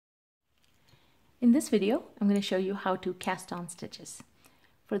In this video, I'm going to show you how to cast on stitches.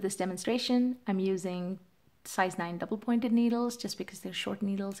 For this demonstration, I'm using size 9 double-pointed needles just because they're short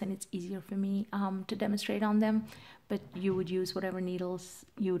needles and it's easier for me to demonstrate on them, but you would use whatever needles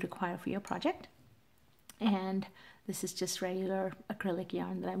you would require for your project. And this is just regular acrylic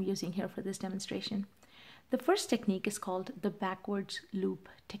yarn that I'm using here for this demonstration. The first technique is called the backwards loop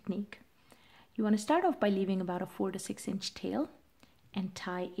technique. You want to start off by leaving about a 4 to 6 inch tail and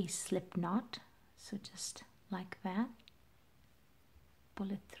tie a slip knot. So just like that, pull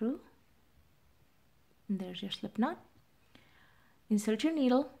it through, and there's your slip knot. Insert your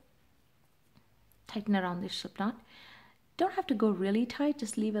needle, tighten around this slip knot. Don't have to go really tight,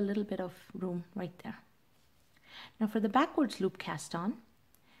 just leave a little bit of room right there. Now for the backwards loop cast on,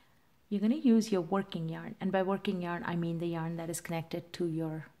 you're going to use your working yarn, and by working yarn I mean the yarn that is connected to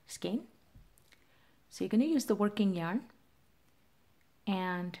your skein. So you're going to use the working yarn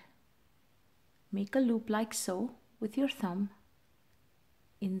and make a loop like so with your thumb,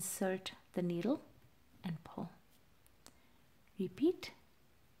 insert the needle and pull. Repeat,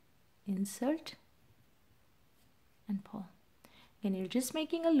 insert and pull. And you're just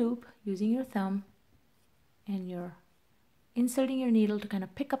making a loop using your thumb and you're inserting your needle to kind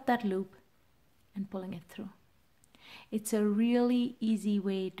of pick up that loop and pulling it through. It's a really easy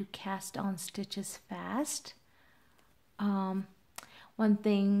way to cast on stitches fast. One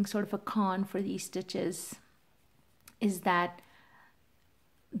thing, sort of a con for these stitches, is that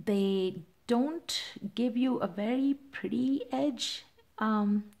they don't give you a very pretty edge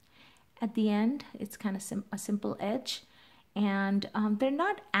at the end. It's kind of a simple edge, and they're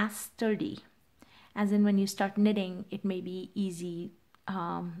not as sturdy. As in when you start knitting, it may be easy.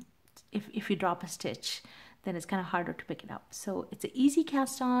 If you drop a stitch, then it's kind of harder to pick it up. So it's an easy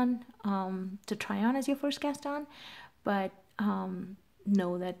cast on to try on as your first cast on, but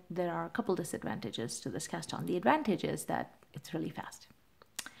know that there are a couple disadvantages to this cast on. The advantage is that it's really fast.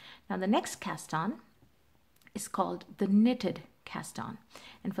 Now the next cast on is called the knitted cast on,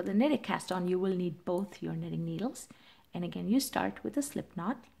 and for the knitted cast on you will need both your knitting needles, and again you start with a slip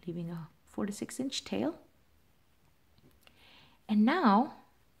knot, leaving a 4 to 6 inch tail, and now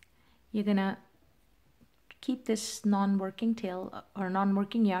you're gonna keep this non-working tail or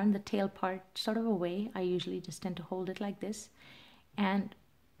non-working yarn, the tail part, sort of away. I usually just tend to hold it like this, and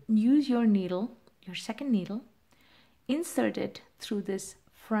use your needle, your second needle, insert it through this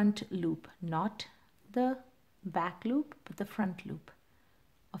front loop, not the back loop, but the front loop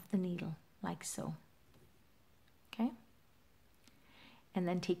of the needle, like so. Okay? And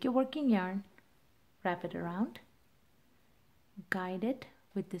then take your working yarn, wrap it around, guide it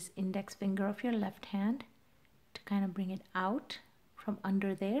with this index finger of your left hand to kind of bring it out from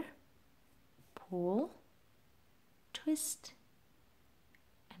under there, pull, twist,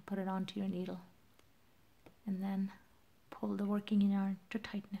 and put it onto your needle, and then pull the working yarn to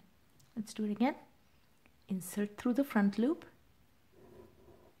tighten it. Let's do it again. Insert through the front loop,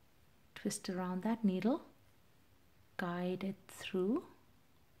 twist around that needle, guide it through,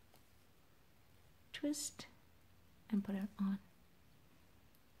 twist, and put it on.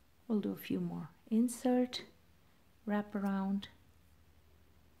 We'll do a few more. Insert, wrap around,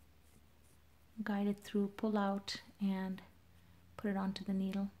 guide it through, pull out, and put it onto the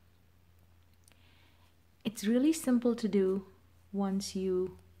needle. It's really simple to do once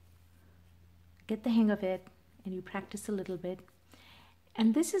you get the hang of it and you practice a little bit.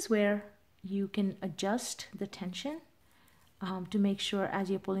 And this is where you can adjust the tension to make sure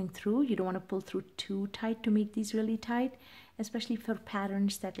as you're pulling through, you don't want to pull through too tight to make these really tight, especially for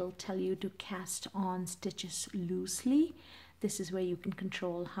patterns that will tell you to cast on stitches loosely. This is where you can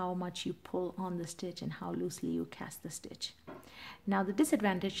control how much you pull on the stitch and how loosely you cast the stitch. Now the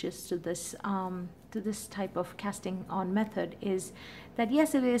disadvantages to this type of casting on method is that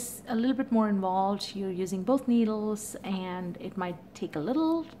yes, it is a little bit more involved. You're using both needles and it might take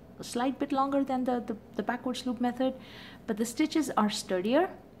a slight bit longer than the backwards loop method, but the stitches are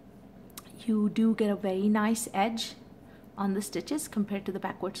sturdier. You do get a very nice edge on the stitches compared to the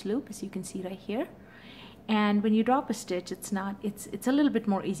backwards loop, as you can see right here. And when you drop a stitch, it's a little bit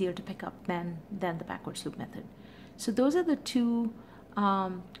more easier to pick up than the backwards loop method. So those are the two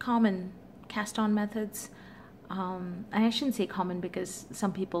common cast-on methods. And I shouldn't say common because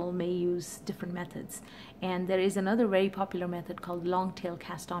some people may use different methods. And there is another very popular method called long tail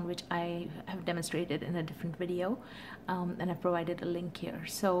cast-on, which I have demonstrated in a different video, and I've provided a link here.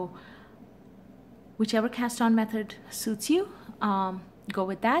 So whichever cast-on method suits you, go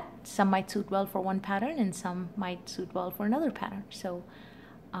with that. Some might suit well for one pattern and some might suit well for another pattern. So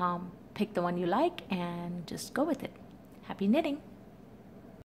pick the one you like and just go with it. Happy knitting!